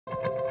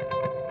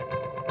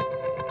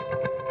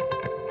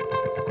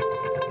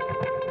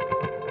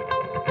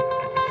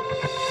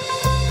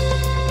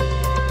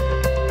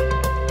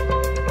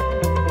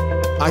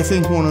I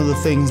think one of the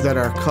things that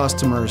our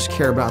customers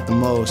care about the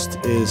most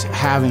is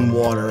having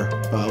water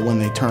when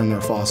they turn their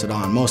faucet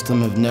on. Most of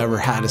them have never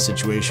had a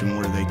situation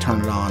where they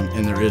turn it on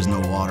and there is no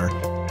water.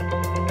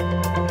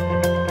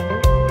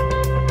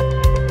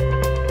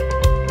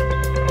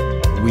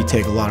 We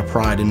take a lot of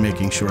pride in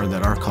making sure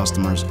that our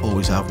customers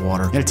always have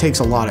water. And it takes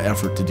a lot of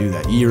effort to do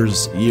that,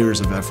 years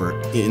of effort.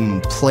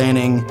 In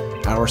planning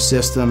our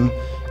system,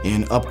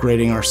 in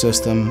upgrading our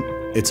system,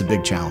 it's a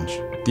big challenge.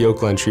 The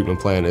Glen treatment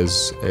plant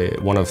is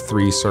one of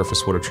 3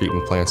 surface water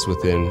treatment plants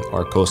within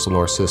our coastal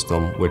north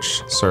system,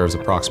 which serves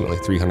approximately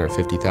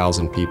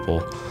 350,000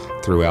 people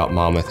throughout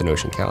Monmouth and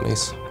Ocean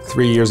counties.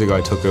 3 years ago, I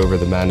took over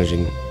the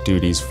managing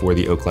duties for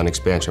the Glen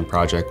expansion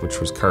project, which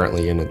was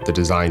currently in the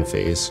design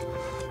phase.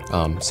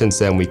 Since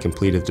then, we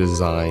completed the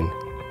design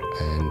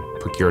and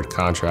procured a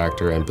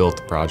contractor and built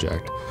the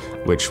project,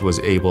 which was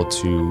able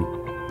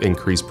to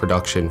increase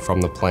production from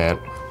the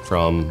plant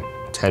from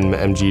 10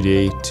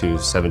 MGD to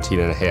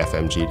 17.5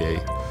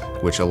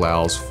 MGD, which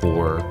allows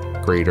for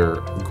greater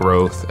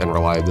growth and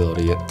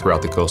reliability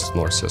throughout the coastal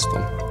north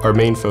system. Our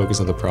main focus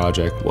of the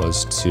project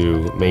was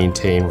to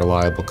maintain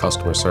reliable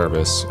customer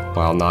service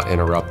while not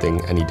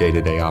interrupting any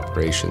day-to-day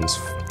operations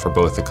for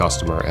both the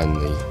customer and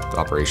the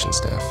operations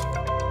staff.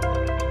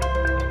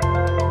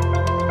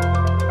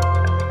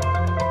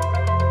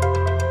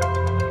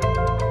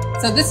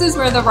 So this is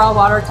where the raw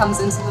water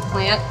comes into the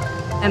plant,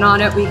 and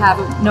on it we have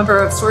a number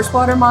of source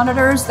water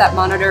monitors that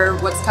monitor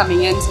what's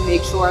coming in to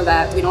make sure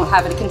that we don't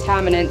have any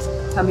contaminant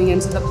coming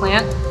into the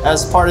plant.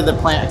 As part of the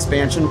plant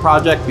expansion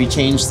project, we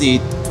changed the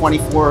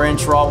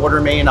 24-inch raw water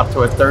main up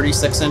to a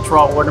 36-inch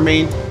raw water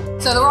main.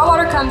 So the raw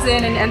water comes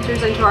in and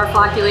enters into our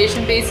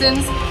flocculation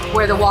basins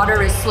where the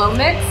water is slow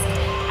mixed,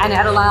 and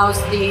it allows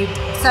the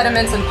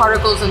sediments and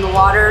particles in the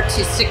water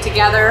to stick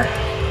together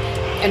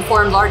and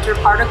form larger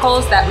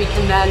particles that we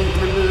can then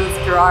remove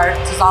through our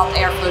dissolved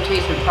air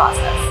flotation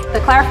process. The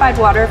clarified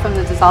water from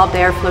the dissolved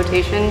air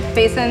flotation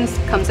basins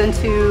comes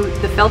into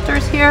the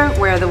filters here,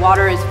 where the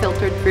water is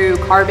filtered through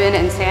carbon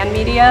and sand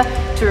media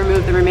to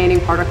remove the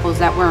remaining particles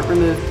that weren't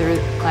removed through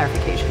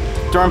clarification.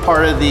 During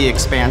part of the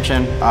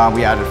expansion,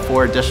 we added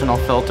 4 additional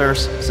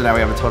filters, so now we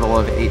have a total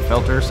of 8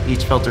 filters.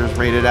 Each filter is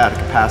rated at a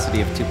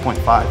capacity of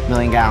 2.5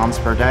 million gallons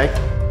per day.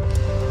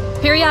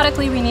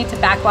 Periodically, we need to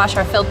backwash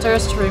our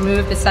filters to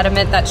remove the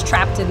sediment that's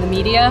trapped in the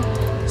media.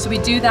 So we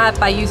do that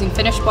by using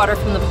finished water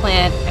from the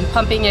plant and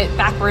pumping it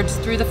backwards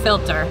through the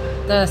filter.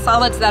 The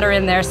solids that are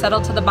in there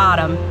settle to the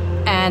bottom,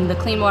 and the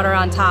clean water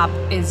on top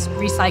is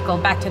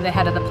recycled back to the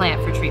head of the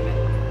plant for treatment.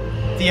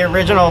 The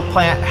original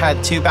plant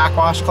had 2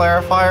 backwash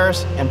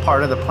clarifiers, and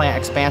part of the plant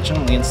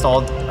expansion, we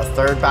installed a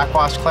 3rd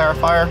backwash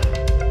clarifier.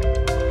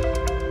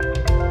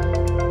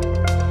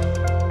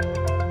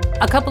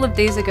 A couple of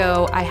days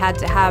ago, I had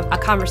to have a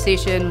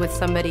conversation with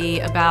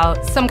somebody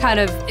about some kind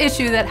of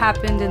issue that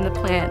happened in the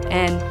plant,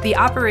 and the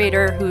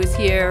operator who was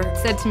here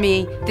said to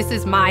me, "This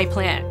is my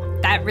plant."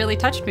 That really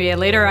touched me,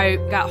 and later I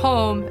got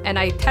home and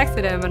I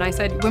texted him and I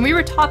said, "When we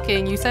were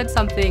talking, you said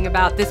something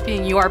about this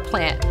being your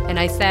plant." And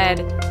I said,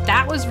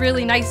 "That was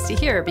really nice to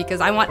hear,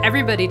 because I want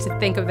everybody to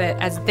think of it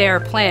as their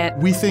plant."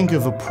 We think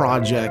of a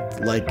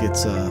project like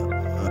it's a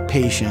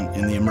patient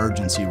in the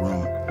emergency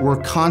room. We're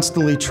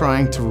constantly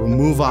trying to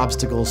remove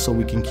obstacles so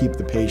we can keep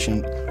the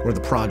patient or the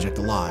project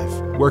alive.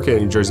 Working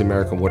at New Jersey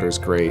American Water is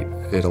great.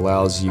 It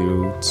allows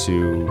you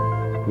to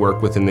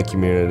work within the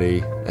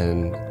community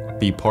and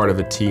be part of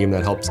a team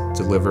that helps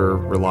deliver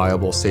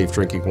reliable, safe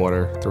drinking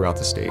water throughout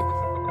the state.